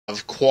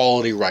of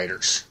quality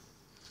writers.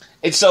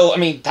 And so, I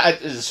mean,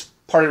 that is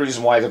part of the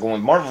reason why they're going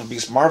with Marvel,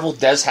 because Marvel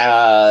does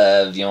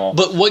have,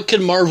 But what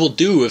can Marvel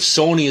do if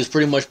Sony is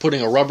pretty much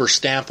putting a rubber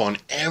stamp on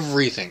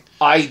everything?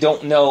 I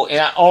don't know.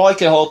 And all I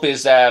can hope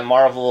is that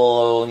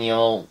Marvel,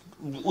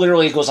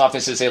 literally goes off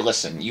and says, hey,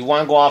 listen, you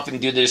want to go off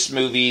and do this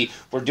movie,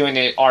 we're doing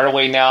it our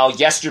way now.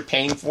 Yes, you're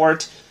paying for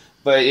it,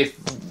 but if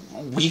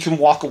we can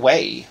walk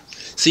away.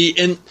 See,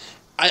 and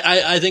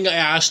I think I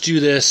asked you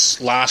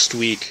this last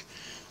week.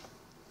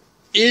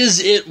 Is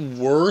it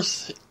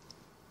worth,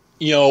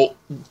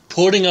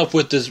 putting up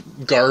with this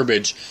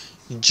garbage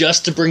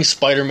just to bring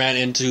Spider-Man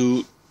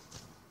into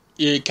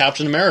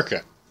Captain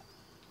America?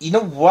 You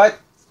know what?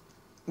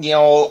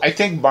 I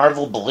think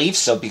Marvel believes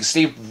so because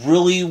they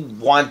really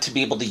want to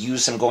be able to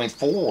use him going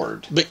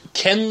forward. But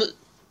can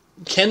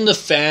the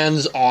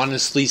fans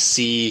honestly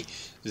see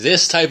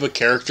this type of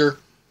character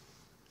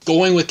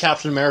going with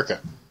Captain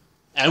America?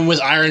 And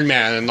with Iron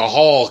Man and the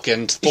Hulk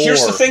and Thor?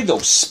 Here's the thing, though.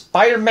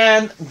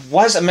 Spider-Man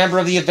was a member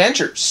of the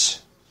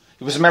Avengers.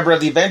 He was a member of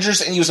the Avengers,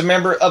 and he was a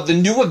member of the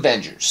New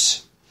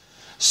Avengers.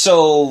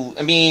 So,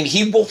 I mean,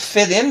 he will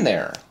fit in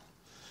there.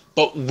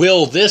 But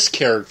will this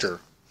character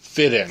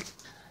fit in?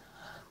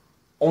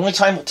 Only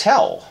time will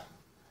tell.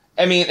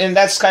 I mean, and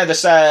that's kind of the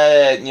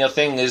sad,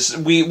 thing is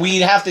we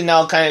have to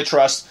now kind of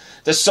trust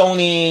that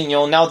Sony,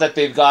 now that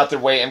they've got their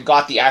way and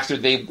got the actor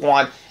they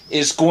want,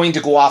 is going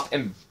to go off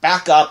and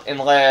back up and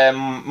let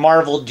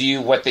Marvel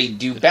do what they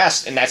do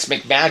best, and that's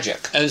make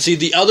magic. And see,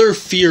 the other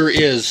fear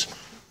is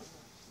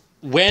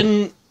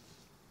when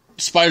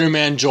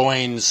Spider-Man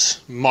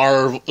joins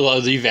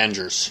the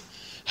Avengers,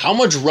 how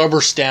much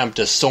rubber stamp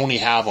does Sony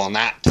have on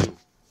that too?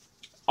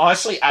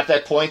 Honestly, at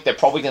that point, they're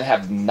probably going to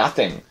have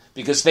nothing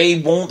because they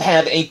won't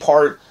have any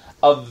part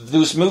of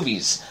those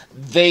movies.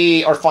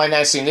 They are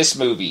financing this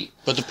movie.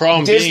 But the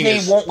problem Disney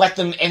won't let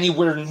them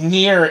anywhere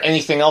near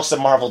anything else that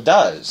Marvel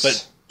does.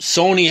 But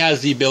Sony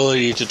has the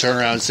ability to turn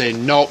around and say,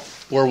 nope,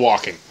 we're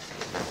walking.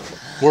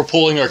 We're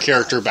pulling our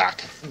character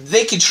back.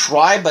 They could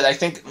try, but I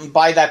think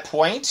by that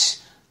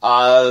point,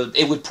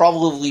 it would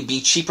probably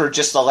be cheaper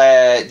just to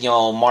let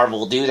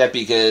Marvel do that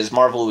because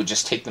Marvel would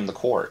just take them to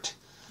court.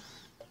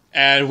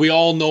 And we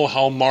all know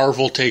how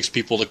Marvel takes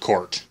people to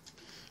court.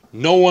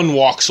 No one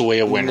walks away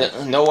a winner.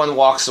 No one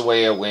walks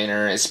away a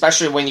winner,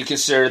 especially when you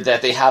consider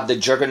that they have the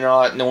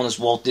juggernaut known as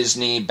Walt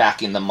Disney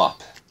backing them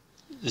up.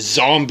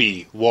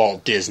 Zombie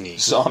Walt Disney.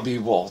 Zombie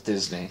Walt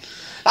Disney.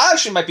 That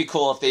actually might be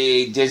cool if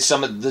they did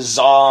some of the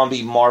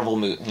zombie Marvel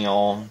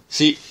movies,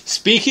 See,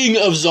 speaking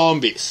of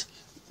zombies,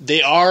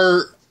 they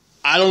are...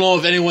 I don't know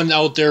if anyone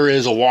out there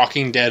is a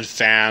Walking Dead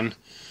fan,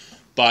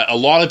 but a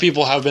lot of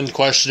people have been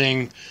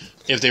questioning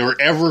if they were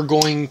ever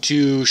going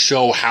to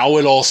show how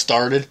it all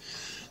started.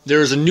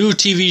 There's a new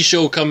TV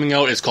show coming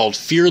out. It's called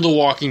Fear the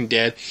Walking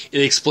Dead.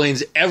 It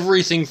explains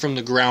everything from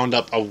the ground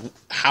up of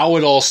how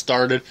it all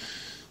started.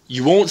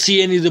 You won't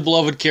see any of the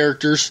beloved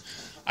characters.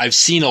 I've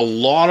seen a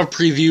lot of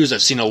previews.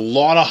 I've seen a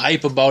lot of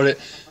hype about it.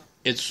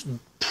 It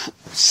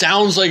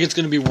sounds like it's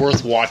going to be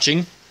worth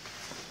watching.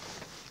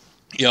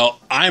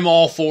 I'm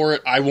all for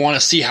it. I want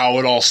to see how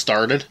it all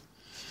started.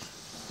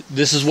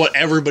 This is what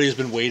everybody's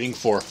been waiting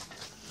for.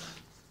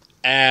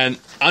 And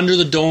Under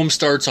the Dome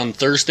starts on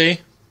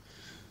Thursday.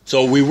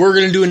 So we were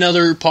going to do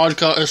another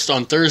podcast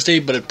on Thursday,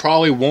 but it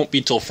probably won't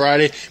be till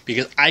Friday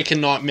because I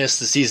cannot miss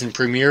the season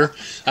premiere.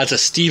 That's a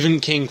Stephen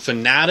King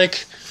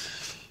fanatic.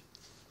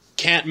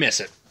 Can't miss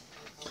it.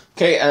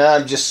 Okay, and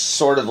I'm just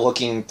sort of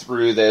looking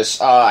through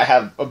this. I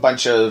have a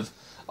bunch of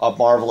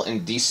Marvel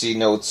and DC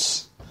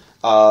notes.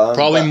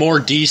 Probably more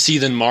DC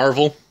than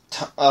Marvel.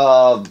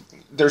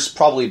 There's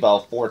probably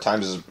about 3 or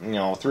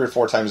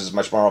 4 times as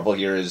much Marvel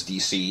here as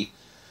DC.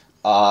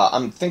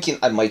 I'm thinking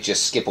I might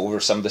just skip over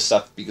some of the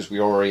stuff because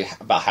we're already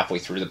about halfway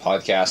through the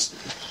podcast.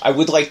 I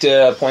would like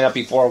to point out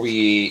before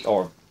we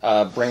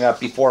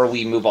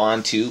move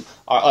on to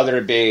our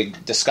other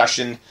big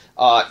discussion.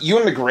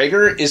 Ewan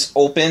McGregor is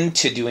open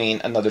to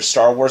doing another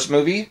Star Wars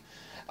movie.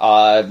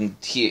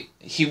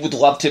 He would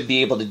love to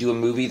be able to do a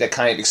movie that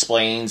kind of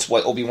explains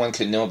what Obi-Wan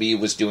Kenobi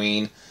was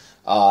doing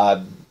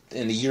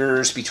in the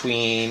years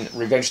between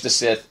Revenge of the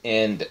Sith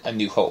and A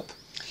New Hope.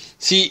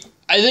 See,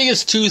 I think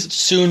it's too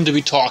soon to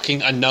be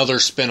talking another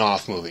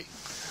spin-off movie.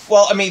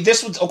 Well, I mean,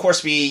 this would, of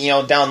course, be,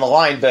 down the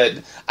line, but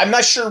I'm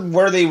not sure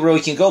where they really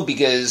can go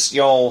because,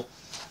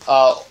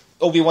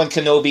 Obi-Wan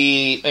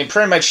Kenobi, and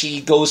pretty much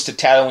he goes to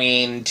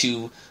Tatooine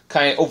to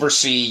kind of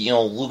oversee,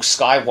 Luke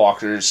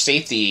Skywalker's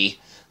safety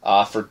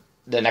for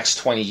the next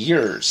 20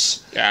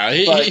 years. Yeah,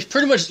 he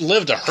pretty much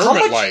lived a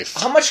hermit life.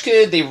 How much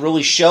could they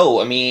really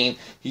show? I mean,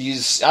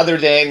 he's, other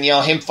than,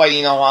 him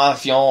fighting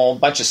off, a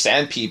bunch of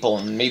sand people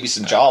and maybe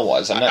some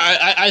Jawas.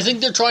 I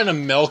think they're trying to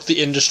milk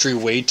the industry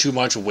way too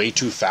much, way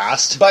too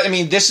fast. But, I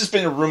mean, this has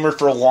been a rumor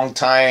for a long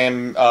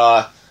time.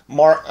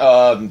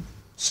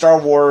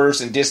 Star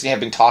Wars and Disney have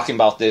been talking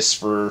about this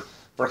for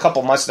a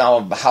couple months now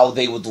of how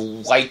they would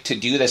like to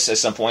do this at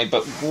some point,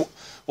 but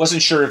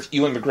wasn't sure if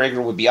Ewan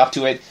McGregor would be up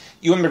to it.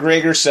 Ewan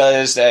McGregor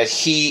says that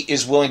he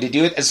is willing to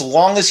do it as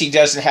long as he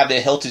doesn't have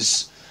to hilt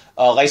his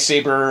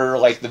lightsaber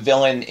like the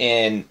villain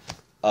in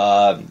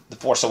The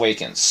Force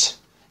Awakens.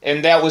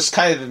 And that was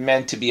kind of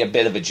meant to be a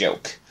bit of a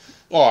joke.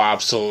 Oh,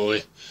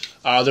 absolutely.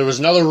 There was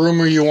another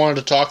rumor you wanted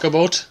to talk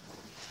about?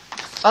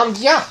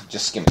 Yeah.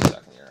 Just give me a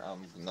second here. I'm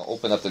going to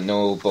open up the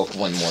notebook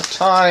one more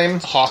time.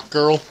 Hawk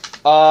Girl?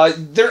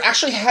 There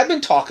actually had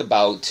been talk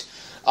about,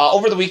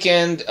 over the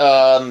weekend,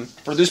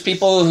 for those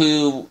people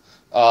who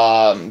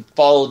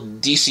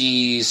followed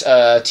DC's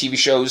TV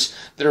shows,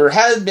 there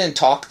had been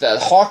talk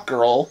that Hawk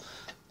Girl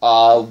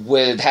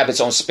would have its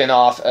own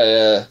spin-off.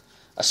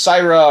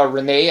 Syra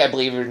Renee, I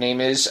believe her name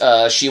is,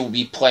 she will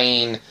be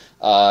playing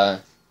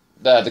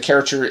the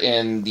character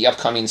in the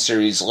upcoming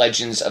series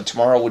Legends of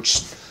Tomorrow,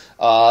 which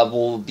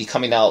will be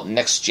coming out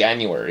next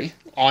January.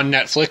 On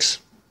Netflix?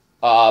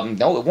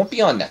 No, it won't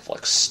be on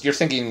Netflix. You're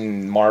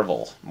thinking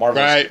Marvel.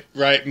 Right.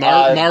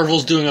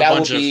 Marvel's doing a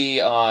bunch of... That will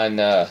be on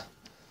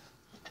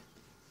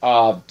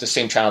the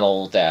same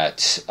channel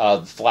that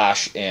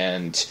Flash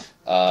and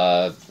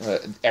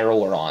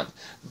Arrow are on.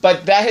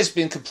 But that has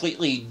been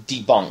completely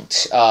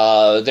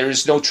debunked. There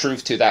is no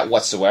truth to that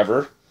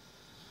whatsoever.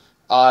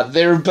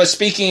 But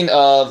speaking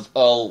of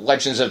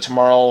Legends of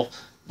Tomorrow,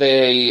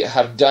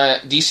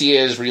 DC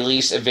has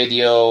released a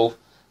video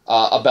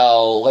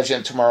about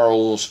Legend of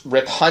Tomorrow's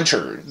Rip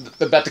Hunter,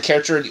 about the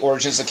character, the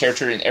origins of the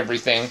character, and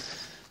everything.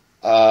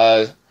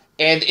 And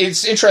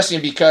it's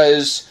interesting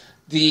because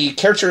the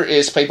character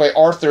is played by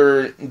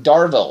Arthur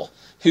Darvill,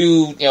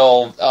 who,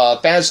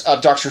 fans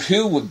of Doctor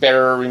Who would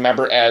better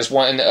remember as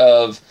one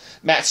of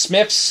Matt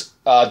Smith's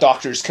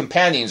Doctor's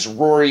companions,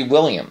 Rory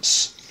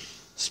Williams.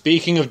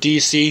 Speaking of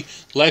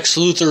DC, Lex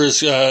Luthor is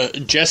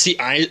Jesse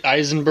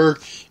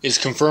Eisenberg is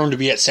confirmed to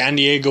be at San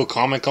Diego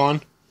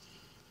Comic-Con.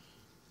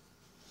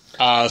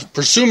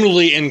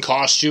 Presumably in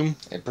costume.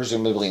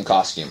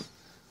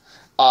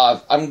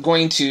 I'm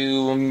going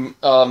to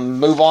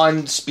move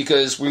on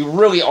because we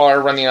really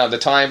are running out of the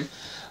time.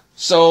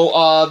 So,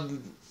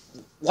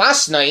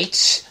 last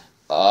night,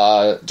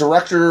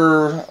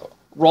 director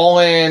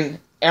Roland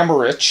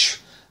Emmerich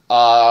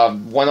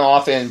went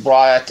off and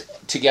brought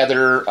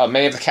together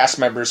many of the cast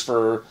members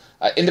for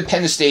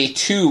Independence Day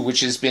 2,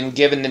 which has been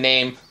given the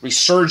name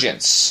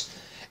Resurgence.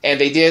 And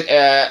they did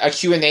a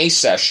Q&A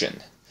session.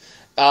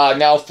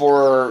 Now,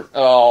 for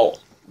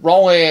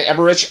Roland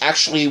Emmerich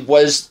actually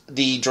was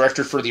the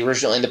director for the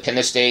original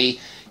Independence Day.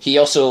 He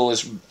also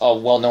is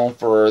well known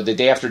for The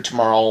Day After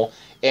Tomorrow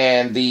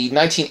and the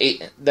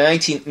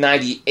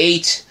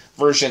 1998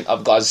 version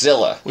of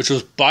Godzilla, which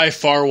was by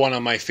far one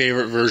of my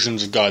favorite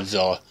versions of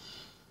Godzilla.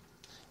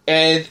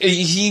 And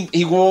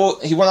he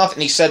went off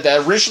and he said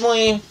that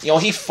originally,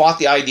 he fought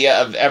the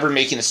idea of ever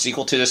making a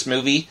sequel to this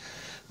movie,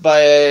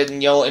 but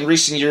in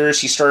recent years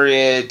he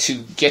started to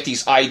get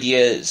these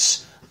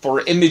ideas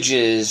for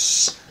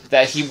images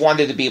that he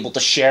wanted to be able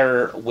to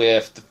share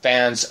with the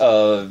fans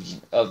of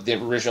the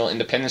original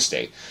Independence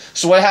Day.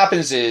 So what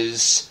happens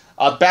is,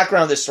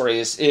 background of this story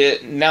is,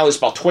 it now is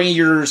about 20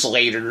 years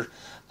later.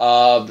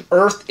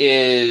 Earth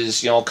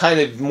is,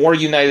 kind of more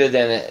united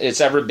than it's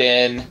ever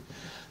been.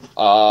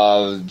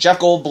 Jeff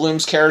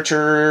Goldblum's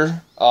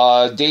character,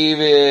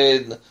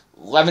 David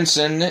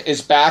Levinson,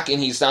 is back,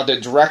 and he's now the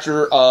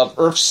director of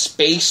Earth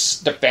Space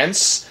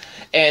Defense.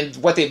 And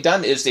what they've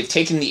done is they've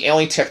taken the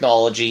alien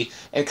technology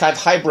and kind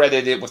of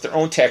hybrided it with their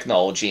own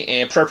technology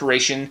in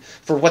preparation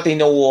for what they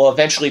know will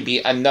eventually be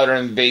another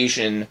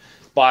invasion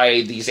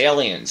by these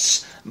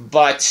aliens.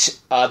 But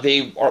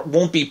they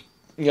won't be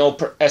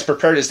as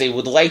prepared as they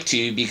would like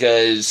to,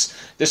 because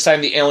this time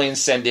the aliens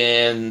send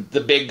in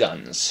the big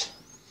guns.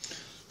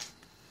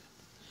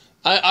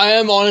 I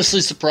am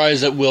honestly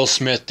surprised that Will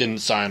Smith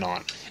didn't sign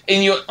on.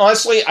 And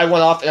honestly, I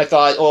went off and I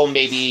thought,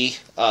 maybe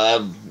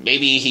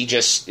he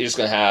just is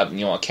going to have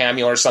a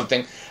cameo or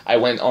something. I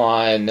went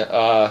on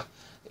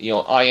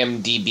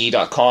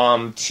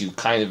IMDb.com to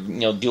kind of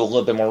do a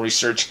little bit more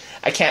research.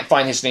 I can't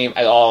find his name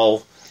at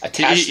all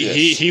attached to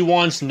this. He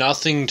wants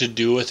nothing to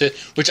do with it,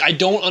 which I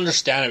don't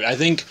understand. I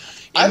think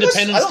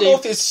Independence I don't know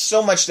if it's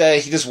so much that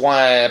he just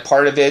wanted a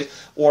part of it,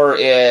 or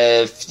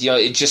if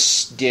it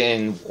just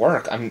didn't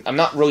work. I'm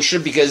not really sure,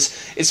 because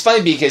it's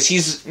funny because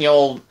he's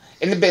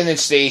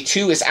Independence Day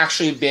 2 has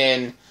actually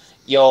been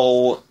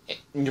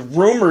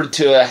rumored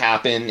to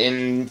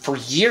happen for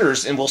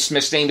years, and Will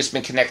Smith's name has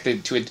been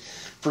connected to it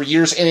for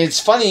years. And it's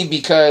funny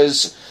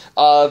because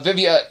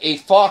Vivica A.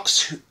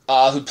 Fox,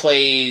 who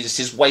plays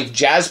his wife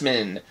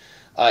Jasmine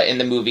in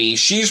the movie,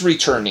 she's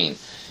returning.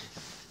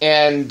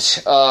 And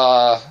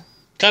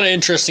kind of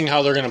interesting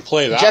how they're going to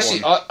play that.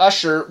 Jesse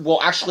Usher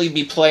will actually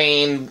be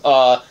playing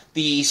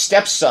the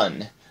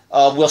stepson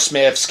of Will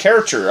Smith's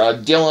character,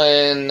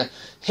 Dylan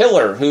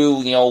Hiller,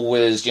 who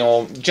was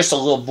just a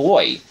little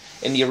boy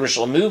in the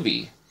original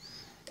movie.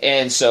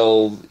 And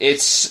so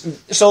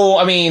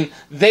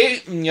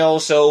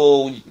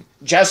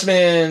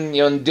Jasmine,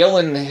 and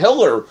Dylan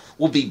Hiller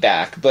will be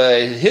back,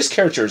 but his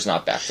character is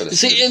not back for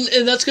this movie.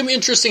 And that's going to be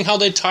interesting how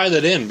they tie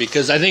that in,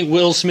 because I think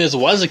Will Smith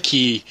was a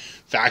key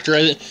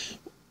factor.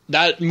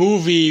 That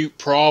movie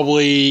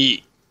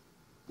probably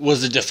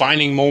was a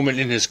defining moment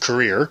in his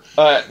career.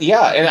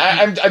 Yeah,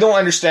 and I don't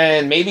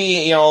understand.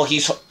 Maybe,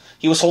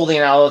 he was holding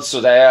out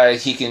so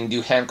that he can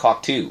do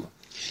Hancock too.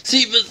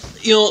 See, but,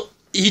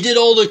 he did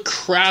all the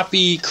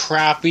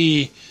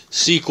crappy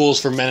sequels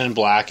for Men in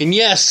Black. And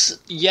yes,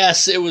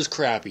 it was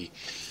crappy.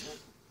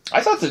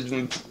 I thought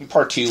the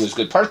part 2 was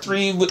good. Part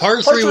 3 was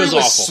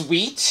awful.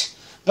 Sweet,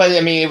 but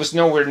I mean, it was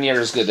nowhere near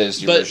as good as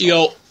the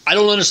original. I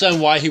don't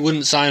understand why he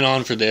wouldn't sign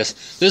on for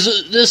this. This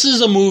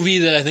is a movie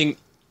that I think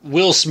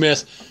Will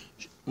Smith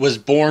was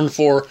born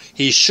for.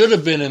 He should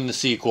have been in the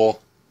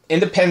sequel.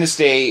 Independence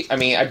Day, I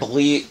mean, I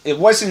believe it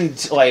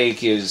wasn't like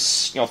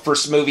his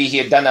first movie. He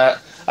had done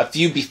a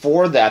few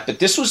before that, but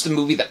this was the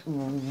movie that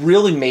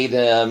really made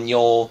him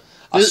a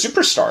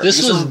superstar.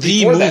 This was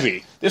the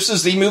movie. This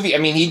was the movie. I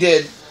mean, he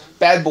did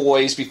Bad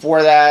Boys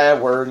before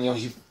that, where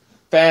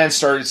fans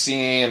started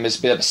seeing him as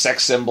a bit of a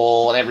sex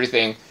symbol and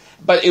everything.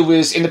 But it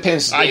was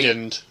Independence Day. I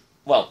didn't.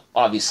 Well,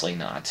 obviously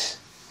not.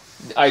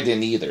 I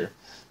didn't either.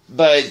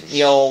 But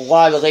a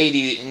lot of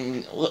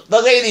the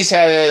ladies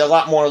had a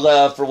lot more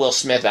love for Will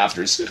Smith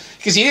after,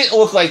 because he didn't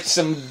look like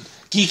some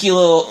geeky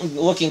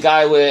looking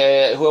guy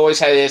who always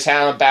had his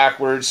hand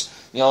backwards,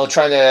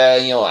 trying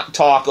to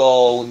talk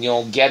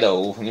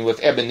ghetto with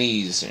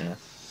Ebonese,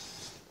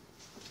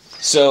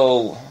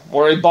 So,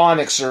 or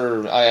Ebonics,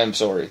 or I am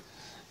sorry,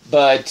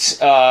 but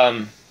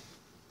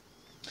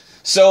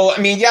so I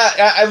mean,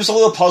 yeah, I was a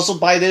little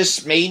puzzled by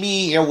this.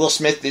 Maybe Will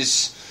Smith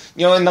is.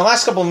 In the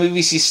last couple of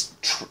movies, he's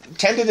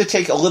tended to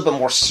take a little bit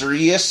more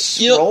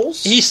serious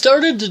roles. He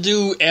started to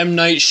do M.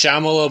 Night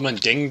Shyamalan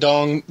Ding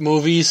Dong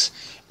movies,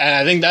 and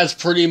I think that's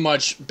pretty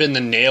much been the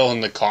nail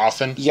in the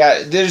coffin.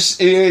 Yeah,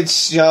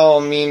 I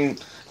mean,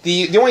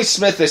 the only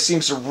Smith that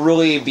seems to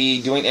really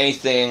be doing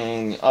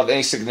anything of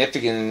any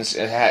significance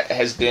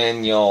has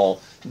been,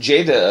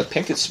 Jada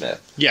Pinkett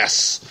Smith. Yes.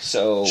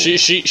 So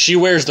she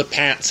wears the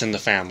pants in the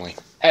family.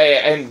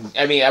 And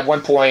I mean, at one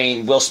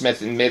point, Will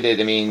Smith admitted,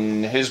 I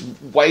mean, his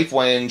wife,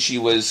 when she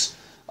was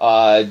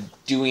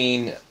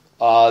doing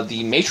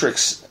the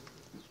Matrix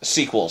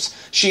sequels,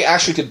 she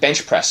actually could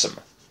bench press him.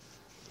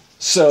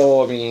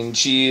 So, I mean,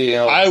 she...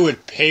 I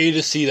would pay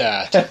to see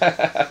that.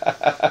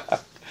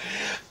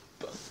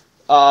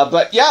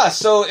 But yeah,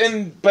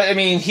 but I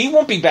mean, he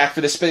won't be back for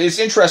this, but it's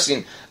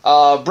interesting.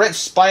 Brent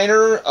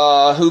Spiner,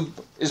 who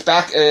is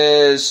back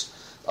as...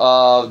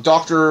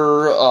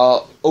 Dr.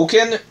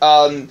 Oken,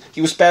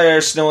 he was better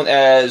known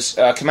as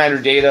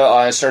Commander Data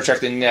on Star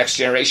Trek The Next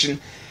Generation.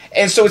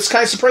 And so it's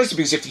kind of surprising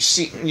because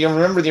if you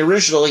remember the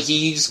original,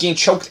 he's getting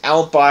choked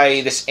out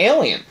by this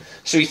alien.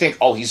 So you think,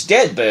 oh, he's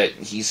dead, but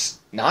he's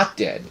not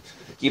dead.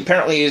 He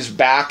apparently is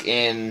back,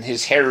 and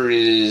his hair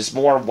is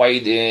more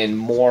white and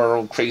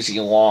more crazy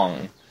long.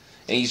 And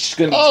he's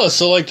going to be... Oh,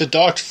 so like the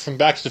Doctor from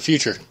Back to the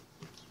Future.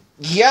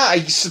 Yeah,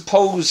 I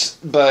suppose,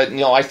 but,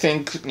 I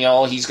think,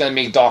 he's going to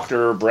make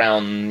Dr.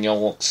 Brown,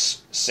 look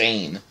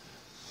sane.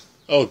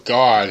 Oh,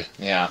 God.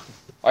 Yeah.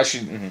 I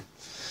should... Mm-hmm.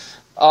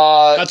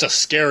 That's a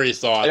scary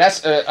thought.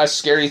 That's a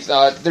scary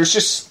thought.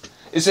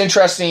 It's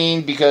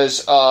interesting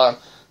because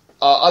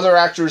other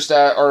actors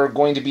that are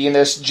going to be in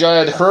this,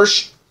 Judd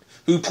Hirsch,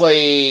 who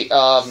played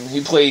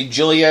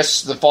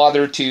Julius, the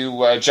father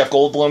to Jeff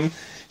Goldblum,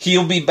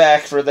 he'll be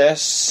back for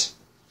this.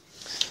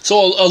 So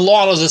a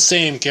lot of the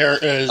same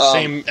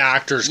same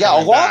actors.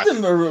 Yeah, a lot of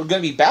them are going to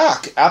be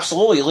back.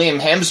 Absolutely, Liam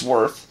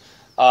Hemsworth,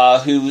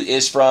 who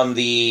is from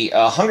the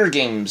Hunger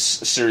Games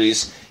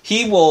series,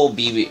 he will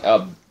be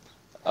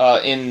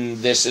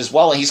in this as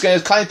well. He's going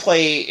to kind of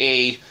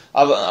play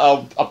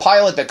a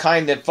pilot that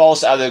kind of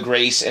falls out of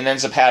grace and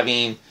ends up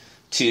having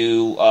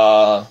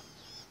to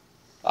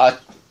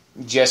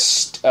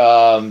just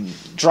fly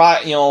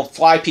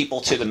people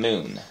to the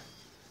moon,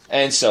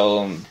 and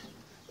so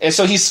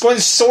he's going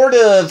to sort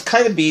of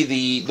kind of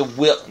be the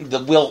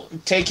Will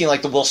taking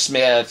like the Will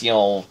Smith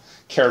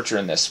character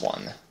in this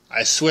one.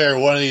 I swear,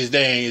 one of these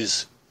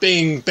days,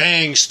 bing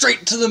bang,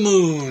 straight to the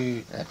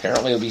moon.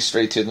 Apparently, it'll be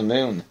straight to the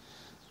moon.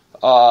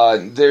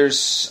 I'm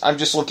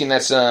just looking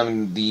at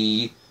some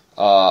the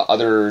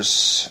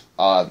others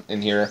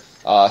in here.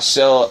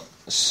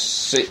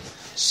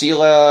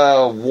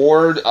 Celia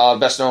Ward,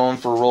 best known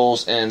for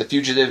roles in The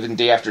Fugitive and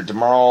Day After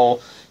Tomorrow.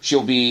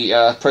 She'll be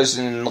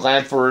President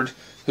Lanford,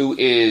 who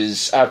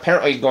is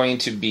apparently going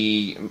to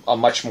be a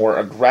much more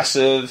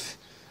aggressive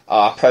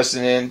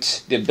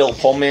president that Bill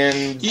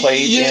Pullman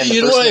played in the first movie.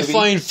 You know what I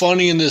find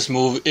funny in this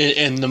movie,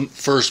 in the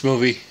first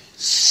movie?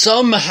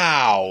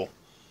 Somehow,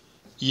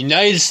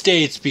 United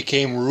States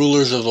became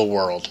rulers of the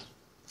world.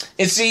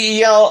 And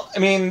see, I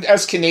mean,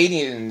 as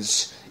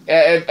Canadians,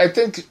 I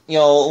think,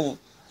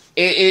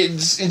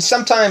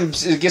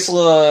 sometimes it gets a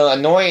little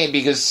annoying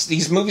because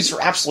these movies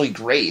are absolutely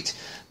great.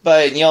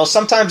 But,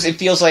 sometimes it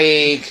feels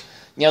like...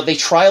 they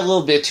try a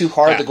little bit too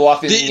hard to go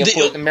off and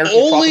put American propaganda. The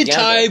only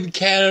time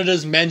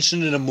Canada's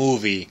mentioned in a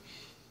movie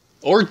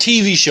or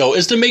TV show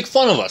is to make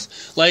fun of us.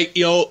 Like,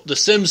 The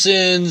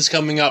Simpsons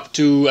coming up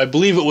to, I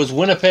believe it was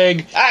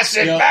Winnipeg. Back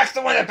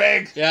to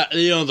Winnipeg! Yeah,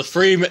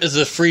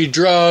 the free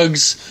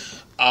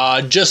drugs.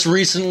 Just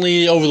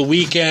recently, over the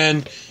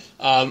weekend,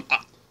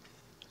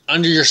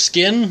 Under Your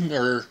Skin,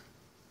 or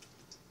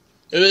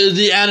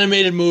the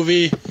animated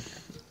movie.